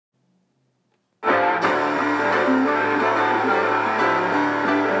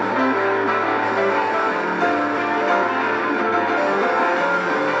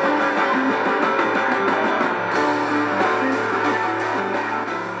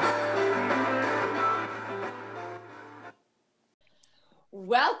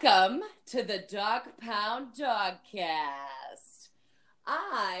Welcome to the Dog Pound Dogcast.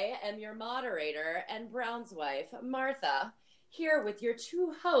 I am your moderator and Brown's wife, Martha, here with your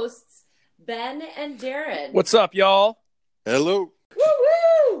two hosts, Ben and Darren. What's up, y'all? Hello.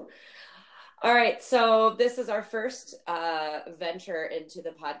 Woo-woo! All right, so this is our first venture into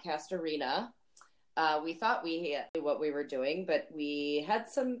the podcast arena. We thought we knew what we were doing, but we had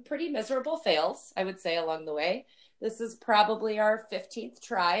some pretty miserable fails, I would say, along the way. This is probably our 15th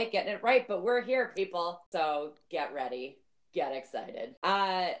try at getting it right, but we're here, people. So get ready. Get excited.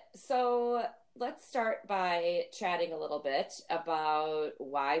 So let's start by chatting a little bit about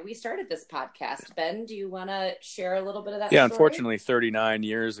why we started this podcast. Ben, do you want to share a little bit of that story? Unfortunately, 39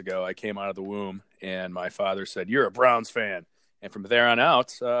 years ago, I came out of the womb, and my father said, "You're a Browns fan." And from there on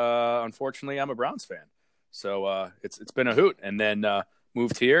out, unfortunately, I'm a Browns fan. So it's been a hoot. And then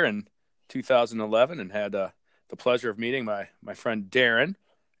moved here in 2011 and had the pleasure of meeting my friend Darren.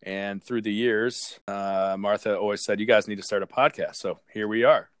 And through the years, Martha always said, you guys need to start a podcast. So here we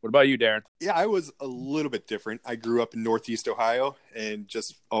are. What about you, Darren? Yeah, I was a little bit different. I grew up in Northeast Ohio and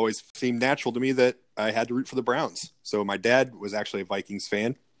just always seemed natural to me that I had to root for the Browns. So my dad was actually a Vikings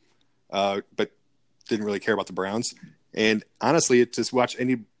fan, but didn't really care about the Browns. And honestly, it just watched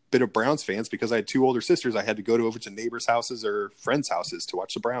any bit of Browns fans because I had two older sisters. I had to go over to neighbors' houses or friends' houses to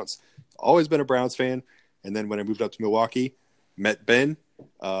watch the Browns. Always been a Browns fan. And then when I moved up to Milwaukee, met Ben.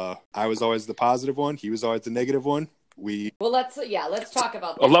 I was always the positive one. He was always the negative one. Let's talk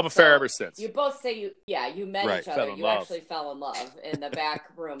about that. A love affair ever since. You both say you met each other. You actually fell in love in the back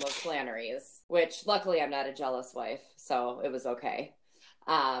room of Flannery's, which luckily I'm not a jealous wife, so it was okay.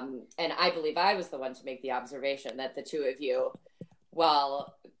 And I believe I was the one to make the observation that the two of you,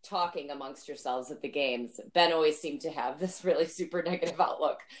 while talking amongst yourselves at the games, Ben always seemed to have this really super negative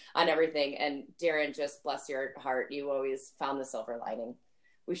outlook on everything. And Darren, just bless your heart, you always found the silver lining.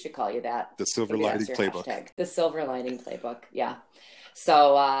 We should call you that. The silver lining playbook. Hashtag. The silver lining playbook. Yeah.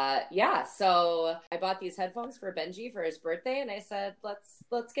 So, so I bought these headphones for Benji for his birthday, and I said,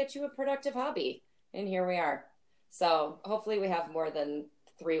 let's get you a productive hobby. And here we are. So hopefully we have more than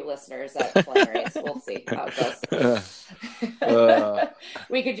 3 listeners at Flannery's. We'll see how it goes.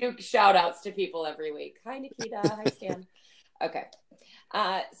 We could do shout outs to people every week. Hi, Nikita. Hi, Stan. Okay.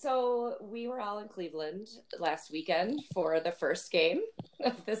 So we were all in Cleveland last weekend for the first game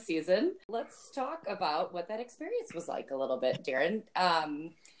of the season. Let's talk about what that experience was like a little bit, Darren.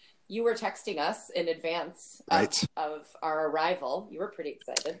 You were texting us in advance of our arrival. You were pretty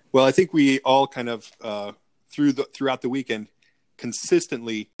excited. Well, I think we all kind of throughout the weekend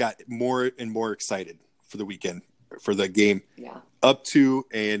consistently got more and more excited for the weekend, for the game. Yeah. Up to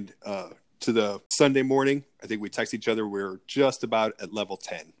and to the Sunday morning, I think we texted each other. We're just about at level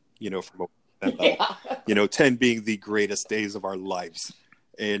 10, from that level. Yeah. 10 being the greatest days of our lives.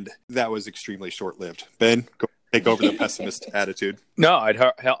 And that was extremely short-lived. Ben, go take over the pessimist attitude. No, I'd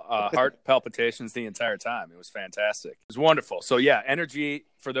heart palpitations the entire time. It was fantastic. It was wonderful. So, yeah, energy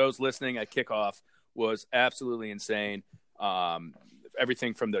for those listening at kickoff was absolutely insane.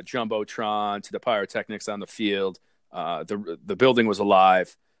 Everything from the Jumbotron to the pyrotechnics on the field. The building was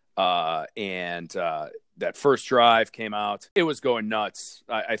alive. And that first drive came out. It was going nuts.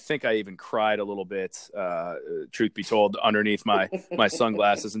 I think I even cried a little bit, truth be told, underneath my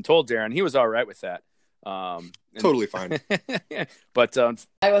sunglasses, and told Darren he was all right with that. Totally fine. But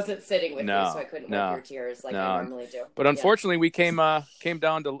I wasn't sitting with you, so I couldn't wipe your tears like I normally do. But unfortunately, we came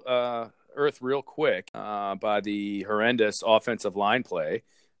down to earth real quick by the horrendous offensive line play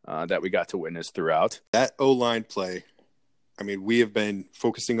that we got to witness throughout. That O-line play, I mean, we have been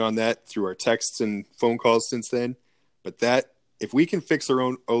focusing on that through our texts and phone calls since then. But if we can fix our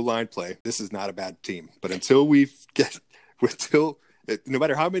own O-line play, this is not a bad team. But no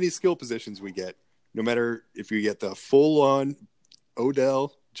matter how many skill positions we get, no matter if you get the full-on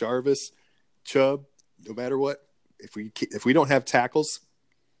Odell, Jarvis, Chubb, no matter what, if we don't have tackles,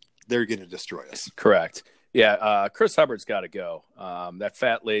 they're going to destroy us. Correct. Yeah, Chris Hubbard's got to go. That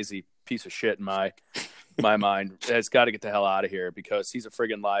fat, lazy piece of shit in my mind has got to get the hell out of here because he's a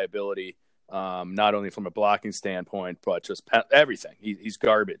friggin' liability, not only from a blocking standpoint, but just everything. He's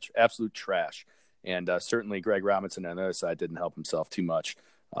garbage, absolute trash. And certainly Greg Robinson on the other side didn't help himself too much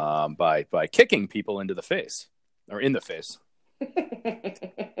by kicking people into the face or in the face.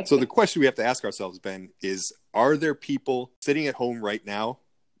 So the question we have to ask ourselves, Ben, is are there people sitting at home right now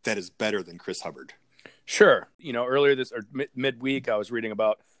that is better than Chris Hubbard? Sure. Earlier midweek, I was reading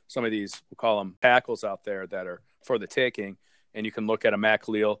about some of these, we'll call them tackles out there that are for the taking. And you can look at a Matt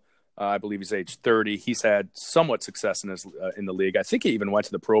Khalil. I believe he's age 30. He's had somewhat success in the league. I think he even went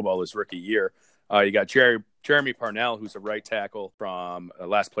to the Pro Bowl his rookie year. You got Jerry Jeremy Parnell, who's a right tackle from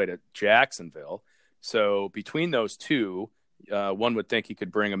last played at Jacksonville. So between those two, one would think he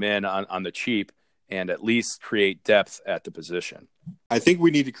could bring him in on the cheap and at least create depth at the position. I think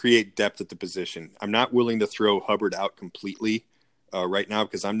we need to create depth at the position. I'm not willing to throw Hubbard out completely right now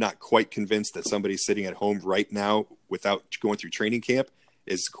because I'm not quite convinced that somebody sitting at home right now without going through training camp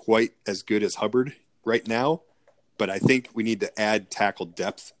is quite as good as Hubbard right now. But I think we need to add tackle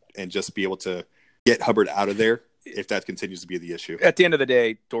depth and just be able to get Hubbard out of there if that continues to be the issue. At the end of the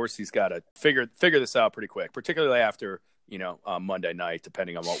day, Dorsey's got to figure this out pretty quick, particularly after Monday night,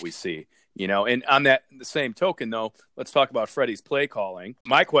 depending on what we see. And on the same token, though, let's talk about Freddie's play calling.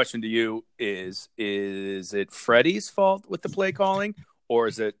 My question to you is it Freddie's fault with the play calling, or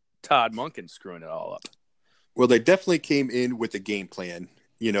is it Todd Monken screwing it all up? Well, they definitely came in with a game plan,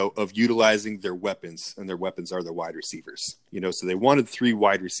 of utilizing their weapons, and their weapons are the wide receivers. So they wanted 3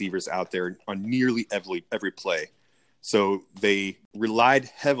 wide receivers out there on nearly every play. So they relied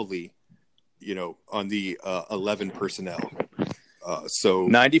heavily, on the 11 personnel. So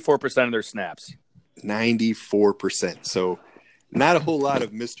 94% of their snaps. 94%. So not a whole lot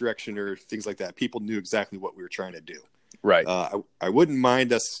of misdirection or things like that. People knew exactly what we were trying to do. Right. I wouldn't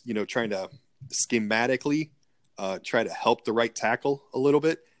mind us, trying to schematically try to help the right tackle a little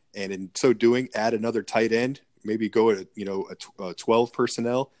bit. And in so doing, add another tight end, maybe go at, a 12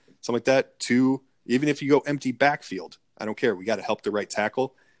 personnel, something like that. 2, even if you go empty backfield, I don't care. We got to help the right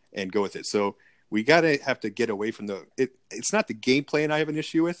tackle and go with it. So we have to get away from it's not the game plan I have an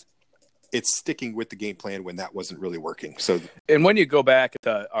issue with. It's sticking with the game plan when that wasn't really working. So, and when you go back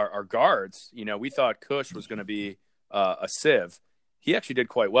at our guards, we thought Cush was going to be a sieve. He actually did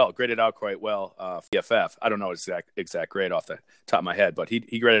quite well, graded out quite well for PFF. I don't know his exact grade off the top of my head, but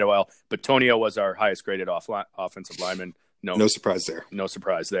he graded it well. But Tonio was our highest graded offensive lineman. No surprise there. No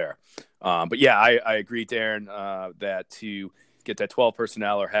surprise there. But yeah, I agree, Darren, that to get that 12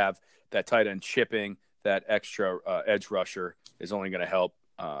 personnel or have that tight end chipping, that extra edge rusher is only going to help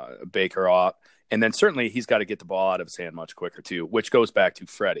Baker off. And then certainly he's got to get the ball out of his hand much quicker too, which goes back to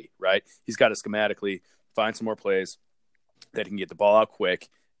Freddie, right? He's got to schematically find some more plays that he can get the ball out quick,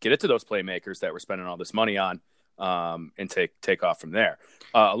 get it to those playmakers that we're spending all this money on, and take off from there.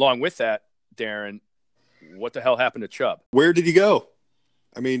 Along with that, Darren, what the hell happened to Chubb? Where did he go?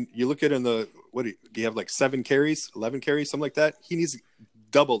 I mean, you look at him, do you have like 7 carries, 11 carries, something like that? He needs to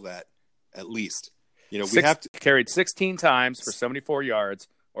double that at least. We have to carried 16 times for 74 yards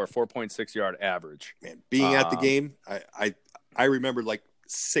or a 4.6 yard average. Man, being at the game, I remember like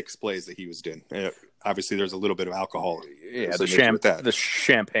 6 plays that he was doing. Obviously, there's a little bit of alcohol. Yeah, the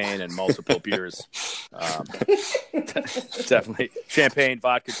champagne and multiple beers. Definitely champagne,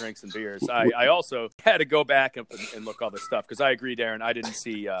 vodka, drinks, and beers. I also had to go back and look all this stuff because I agree, Darren. I didn't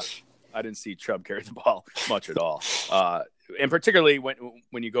see Chubb carry the ball much at all. And particularly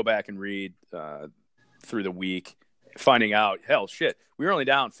when you go back and read through the week, finding out, we were only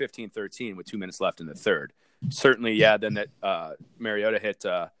down 15-13 with 2 minutes left in the third. Certainly, yeah. Then that Mariota hit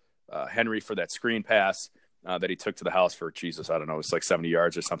Henry for that screen pass that he took to the house for, Jesus, I don't know, it's like 70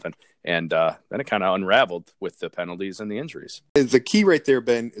 yards or something. And then it kind of unraveled with the penalties and the injuries. The key right there,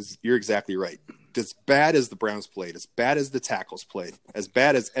 Ben, is you're exactly right. As bad as the Browns played, as bad as the tackles played, as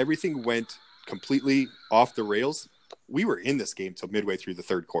bad as everything went completely off the rails, we were in this game till midway through the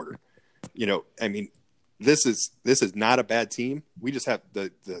third quarter. I mean, this is not a bad team. We just have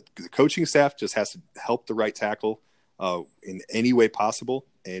the coaching staff just has to help the right tackle in any way possible,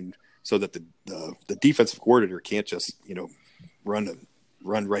 and so that the defensive coordinator can't just run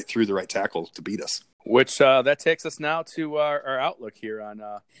right through the right tackle to beat us. Which that takes us now to our outlook here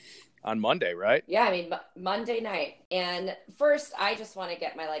on Monday, right? Yeah, I mean, Monday night. And first, I just want to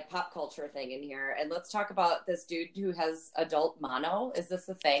get my pop culture thing in here. And let's talk about this dude who has adult mono. Is this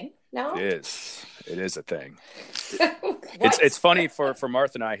a thing now? It is a thing. It's funny for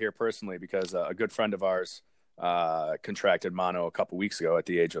Martha and I here personally, because a good friend of ours contracted mono a couple weeks ago at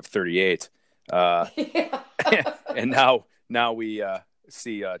the age of 38. And now we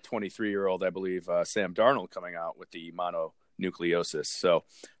see a 23-year-old, I believe, Sam Darnold coming out with the mononucleosis. So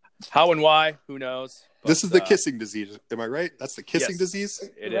how and why, who knows? But, this is the kissing disease. Am I right? That's the kissing disease?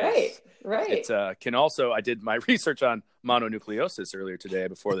 It is. Right. It can also, I did my research on mononucleosis earlier today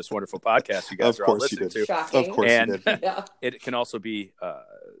before this wonderful podcast you guys are all listening to. Shocking. Of course you did. Yeah. It can also be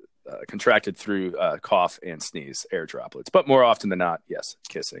contracted through cough and sneeze, air droplets. But more often than not, yes,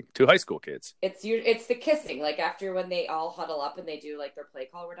 kissing to high school kids. It's the kissing. After when they all huddle up and they do their play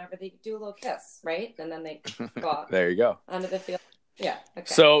call or whatever, they do a little kiss, right? And then they go off there you go. onto the field. Yeah. Okay.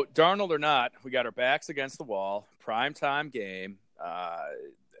 So Darnold or not, we got our backs against the wall. Primetime game.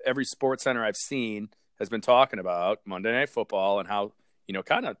 Every sports center I've seen has been talking about Monday Night Football and how,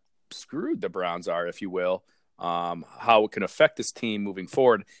 kind of screwed the Browns are, if you will, how it can affect this team moving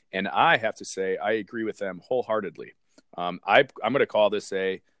forward. And I have to say, I agree with them wholeheartedly. I'm going to call this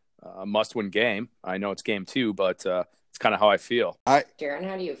a must-win game. I know it's game 2, but it's kind of how I feel. Darren,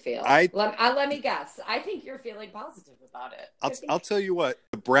 how do you feel? Let me guess. I think you're feeling positive about it. I'll tell you what.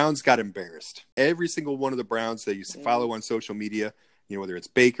 The Browns got embarrassed. Every single one of the Browns that you follow on social media, whether it's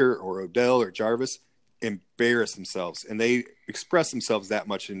Baker or Odell or Jarvis, embarrass themselves, and they express themselves that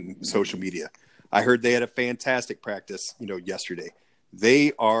much in social media. I heard they had a fantastic practice, yesterday.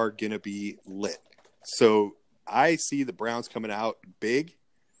 They are going to be lit. So I see the Browns coming out big.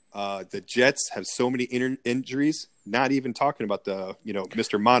 The Jets have so many injuries, not even talking about the,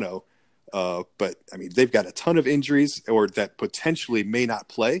 Mr. Mono. But I mean, they've got a ton of injuries or that potentially may not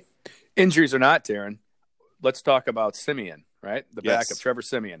play. Injuries or not, Darren, let's talk about Simeon, right? The backup, Trevor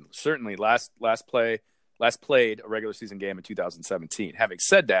Simeon, certainly last played a regular season game in 2017. Having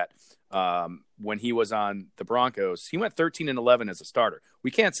said that, when he was on the Broncos, he went 13-11 as a starter.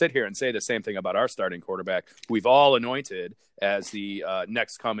 We can't sit here and say the same thing about our starting quarterback, who we've all anointed as the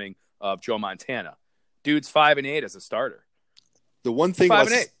next coming of Joe Montana. Dude's 5-8 as a starter. The one thing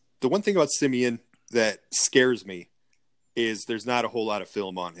about Simeon that scares me is there's not a whole lot of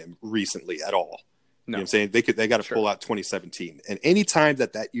film on him recently at all. No. You know what I'm saying? They got to pull out 2017. And any time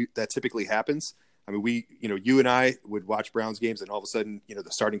that typically happens, I mean, you and I would watch Browns games, and all of a sudden, the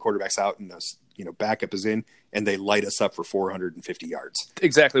starting quarterback's out and the, backup is in, and they light us up for 450 yards.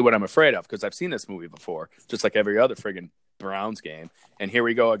 Exactly what I'm afraid of, because I've seen this movie before, just like every other friggin' Browns game. And here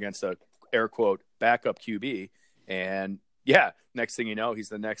we go against a air quote backup QB, and yeah, next thing you know, he's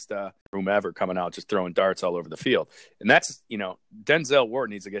the next whomever coming out just throwing darts all over the field. And that's, Denzel Ward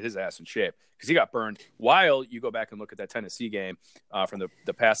needs to get his ass in shape because he got burned. While you go back and look at that Tennessee game from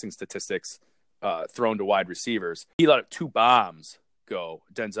the passing statistics thrown to wide receivers, he let 2 bombs go.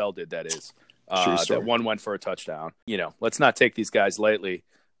 Denzel did, that is. That one went for a touchdown. Let's not take these guys lightly.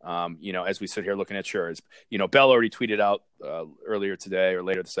 As we sit here looking at Scherz, Bell already tweeted out earlier today or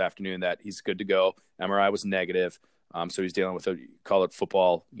later this afternoon that he's good to go. MRI was negative. So he's dealing with call it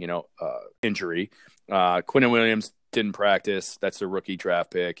football, injury. Quinnen Williams didn't practice. That's the rookie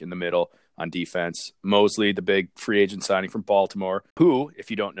draft pick in the middle on defense. Mosley, the big free agent signing from Baltimore, who, if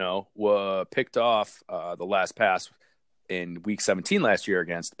you don't know, picked off the last pass in week 17 last year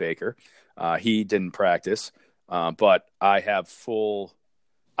against Baker. He didn't practice, but I have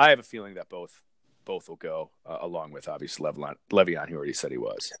a feeling that both will go along with obviously Le'Veon, who already said he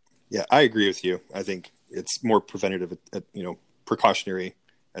was. Yeah, I agree with you. I think it's more preventative, precautionary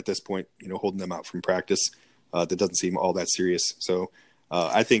at this point, holding them out from practice. That doesn't seem all that serious. So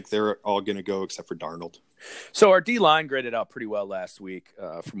I think they're all going to go except for Darnold. So our D-line graded out pretty well last week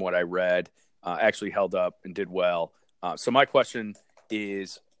from what I read, actually held up and did well. So my question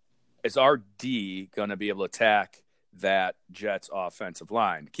is our D going to be able to attack that Jets offensive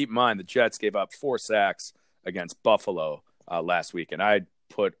line? Keep in mind, the Jets gave up 4 sacks against Buffalo last week, and I'd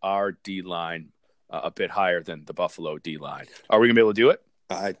put our D-line a bit higher than the Buffalo D-line. Are we going to be able to do it?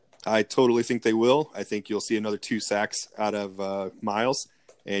 I totally think they will. I think you'll see another 2 sacks out of Miles,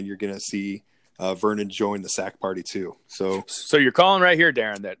 and you're going to see Vernon join the sack party too. So you're calling right here,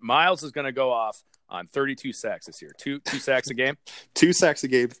 Darren, that Miles is going to go off on 32 sacks this year. Two sacks a game? 2 sacks a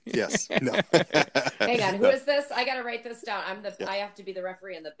game, yes. No. Hang on, who is this? I got to write this down. I have to be the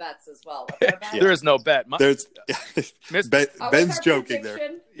referee in the bets as well. Yeah. There is no bet. Ben's joking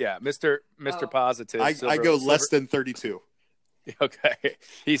there. Yeah, Mr. Positive. I go less than 32. Okay.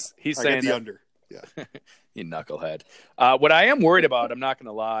 He's saying the under. Yeah. You knucklehead. What I am worried about, I'm not going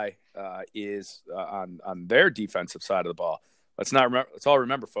to lie, is on their defensive side of the ball. Let's all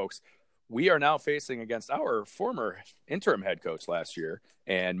remember, folks, we are now facing against our former interim head coach last year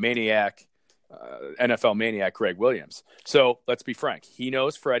and NFL maniac Greg Williams. So let's be frank. He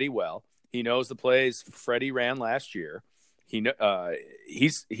knows Freddie well. He knows the plays Freddie ran last year.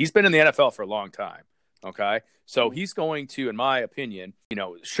 He's been in the NFL for a long time. Okay. So he's going to, in my opinion,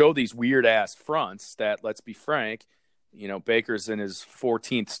 show these weird ass fronts that, let's be frank, Baker's in his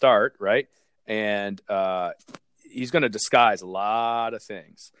 14th start, right? And he's going to disguise a lot of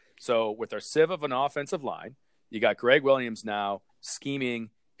things. So with our sieve of an offensive line, you got Greg Williams now scheming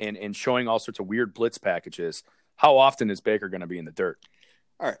and showing all sorts of weird blitz packages. How often is Baker going to be in the dirt?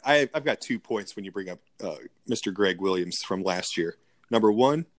 All right. I've got 2 points when you bring up Mr. Greg Williams from last year. Number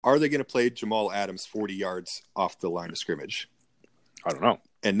 1, are they going to play Jamal Adams 40 yards off the line of scrimmage? I don't know.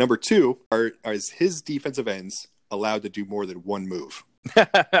 And number 2, is his defensive ends allowed to do more than one move?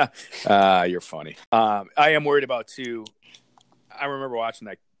 You're funny. I am worried about 2. I remember watching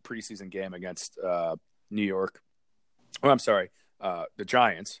that preseason game against New York. Oh, I'm sorry, the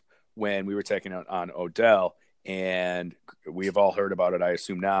Giants when we were taking on Odell, and we have all heard about it. I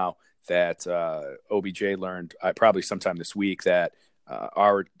assume now that OBJ learned probably sometime this week that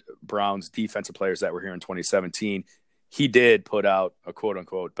our Browns defensive players that were here in 2017, he did put out a quote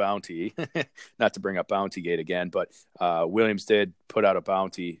unquote bounty, not to bring up Bountygate again, but Williams did put out a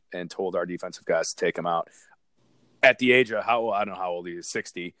bounty and told our defensive guys to take him out. At the age of I don't know how old he is,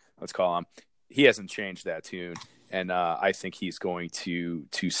 60, let's call him. He hasn't changed that tune. And I think he's going to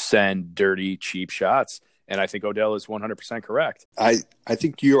send dirty, cheap shots. And I think Odell is 100% correct. I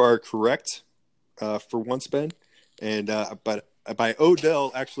think you are correct for once, Ben. And but by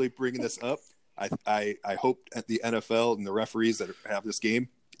Odell actually bringing this up, I hope at the NFL and the referees that have this game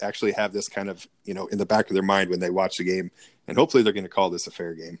actually have this kind of, in the back of their mind when they watch the game. And hopefully they're going to call this a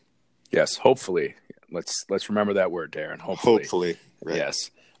fair game. Yes, hopefully. Let's remember that word, Darren. Hopefully. Right.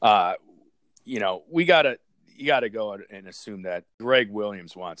 Yes. You got to go and assume that Greg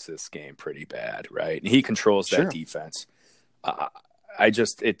Williams wants this game pretty bad, right? And he controls that defense.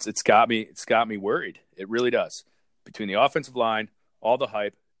 It's got me worried. It really does. Between the offensive line, all the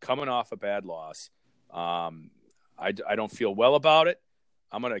hype, coming off a bad loss, I don't feel well about it.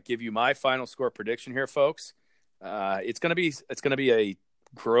 I'm going to give you my final score prediction here, folks. It's going to be a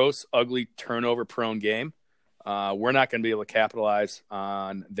gross, ugly, turnover-prone game. We're not going to be able to capitalize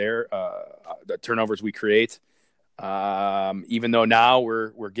on the turnovers we create. Even though now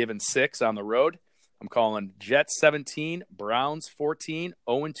we're given 6 on the road, I'm calling Jets 17, Browns 14,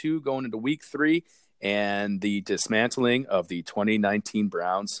 0-2 going into week 3, and the dismantling of the 2019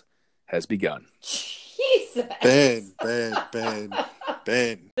 Browns has begun. Jesus. Ben.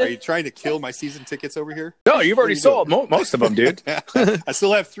 Are you trying to kill my season tickets over here? No, you've already sold most of them, dude. I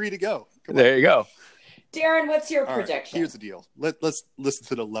still have 3 to go. There you go. Darren, what's your All projection? Right, here's the deal. Let's listen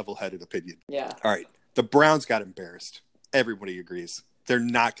to the level-headed opinion. Yeah. All right. The Browns got embarrassed. Everybody agrees. They're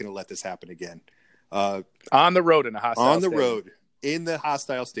not going to let this happen again. On the road in a hostile stadium. Road in the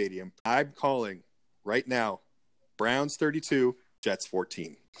hostile stadium. I'm calling right now Browns 32, Jets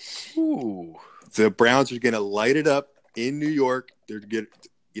 14. Ooh. The Browns are going to light it up in New York. They're going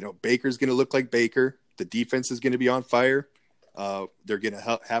to, Baker's going to look like Baker. The defense is going to be on fire. They're going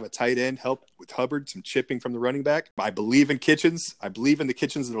to have a tight end help with Hubbard, some chipping from the running back. I believe in Kitchens. I believe in the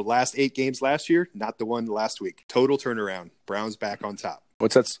Kitchens of the last 8 games last year, not the one last week. Total turnaround. Browns back on top.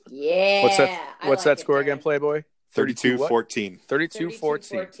 What's that? Yeah. What's that score again, Playboy? 32-14.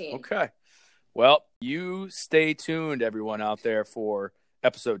 32-14. Okay. Well, you stay tuned, everyone out there, for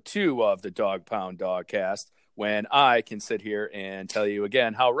episode 2 of the Dog Pound Dogcast, when I can sit here and tell you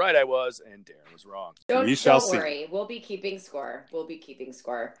again how right I was and Darren was wrong. Don't worry. We'll be keeping score.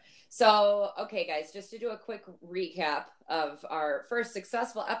 So, okay, guys, just to do a quick recap of our first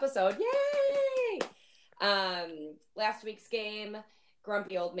successful episode. Yay! Last week's game,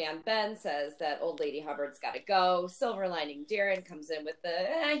 grumpy old man Ben says that old lady Hubbard's got to go. Silver lining Darren comes in with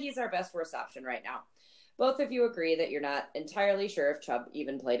he's our best worst option right now. Both of you agree that you're not entirely sure if Chubb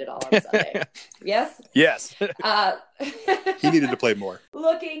even played at all on Sunday. Yes? Yes. He needed to play more.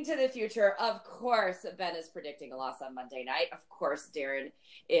 Looking to the future, of course, Ben is predicting a loss on Monday night. Of course, Darren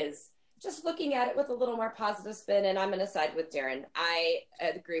is just looking at it with a little more positive spin, and I'm going to side with Darren. I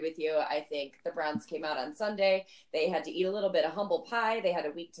agree with you. I think the Browns came out on Sunday. They had to eat a little bit of humble pie. They had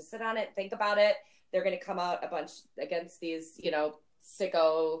a week to sit on it, think about it. They're going to come out a bunch against these,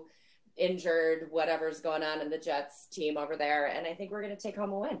 sicko, injured, whatever's going on in the Jets team over there, and I think we're going to take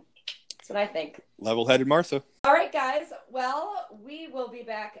home a win. That's what I think. Level-headed Martha. All right, guys. Well, we will be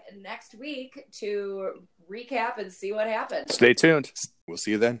back next week to recap and see what happened. Stay tuned. We'll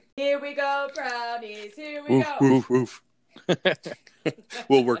see you then. Here we go, brownies. Here we go. Woof.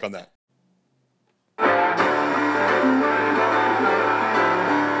 We'll work on that.